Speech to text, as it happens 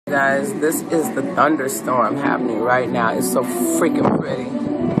Guys, this is the thunderstorm happening right now. It's so freaking pretty.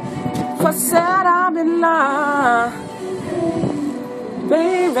 For said I'm in love,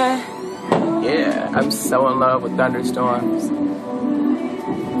 baby. Yeah, I'm so in love with thunderstorms.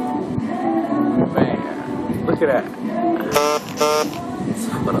 Man, look at that. That's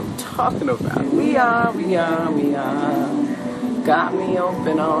what I'm talking about. We are. Got me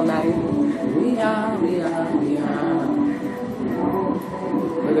open all night. We are.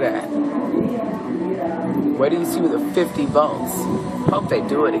 Look at that. Where do you see with the 50 volts? Hope they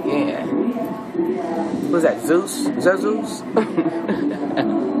do it again. What's that, Zeus? Is that Zeus?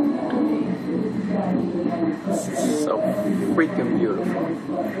 So freaking beautiful.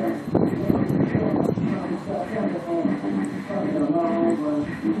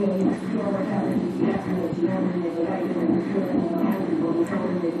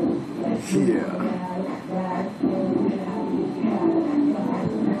 Yeah.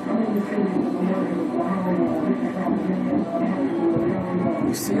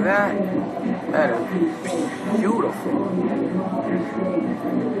 You see that? That is beautiful.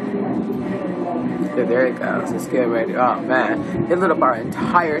 Yeah, there it goes. It's getting ready. Oh man, it lit up our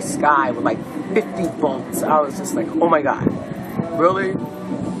entire sky with like 50 volts. I was just like, oh my god, really?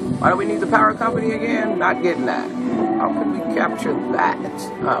 Why do we need the power company again? Not getting that. How can we capture that?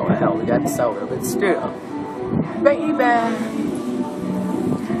 Oh well, hell, we got solar, but still, baby.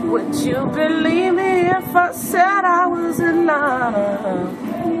 Would you believe me if I said I was in love?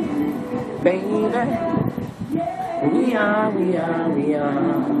 Baby, we are.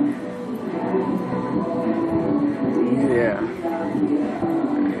 Yeah.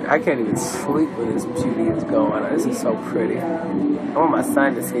 I can't even sleep when this beauty is going. This is so pretty. I want my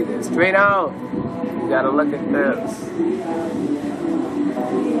son to see this. Straight out. You gotta look at this.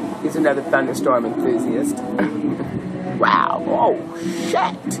 He's another thunderstorm enthusiast. Wow. Oh,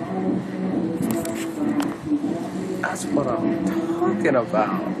 shit. That's what I'm talking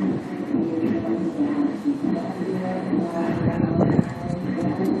about.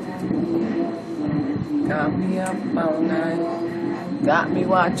 Got me up all night. Got me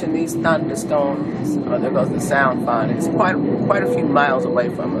watching these thunderstorms. Oh, there goes the sound fine. It's quite a few miles away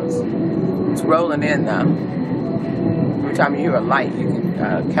from us. It's rolling in now. Every time you hear a light, you can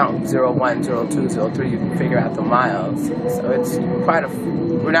count 0, 1, 0, 2, 0, 3. You can figure out the miles. So it's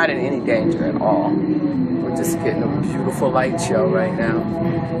we're not in any danger at all. We're just getting a beautiful light show right now.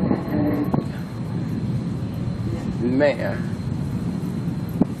 Man,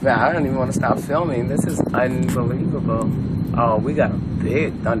 I don't even want to stop filming. This is unbelievable. Oh, we got a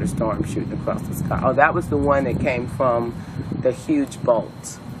big thunderstorm shooting across the sky. Oh, that was the one that came from the huge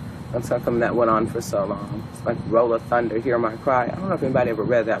bolts. That's how come that went on for so long. It's like Roll of Thunder, Hear My Cry. I don't know if anybody ever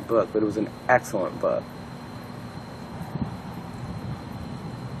read that book, but it was an excellent book.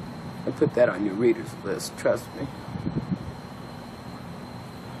 And put that on your reader's list, trust me.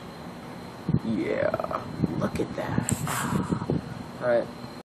 Yeah, look at that. All right.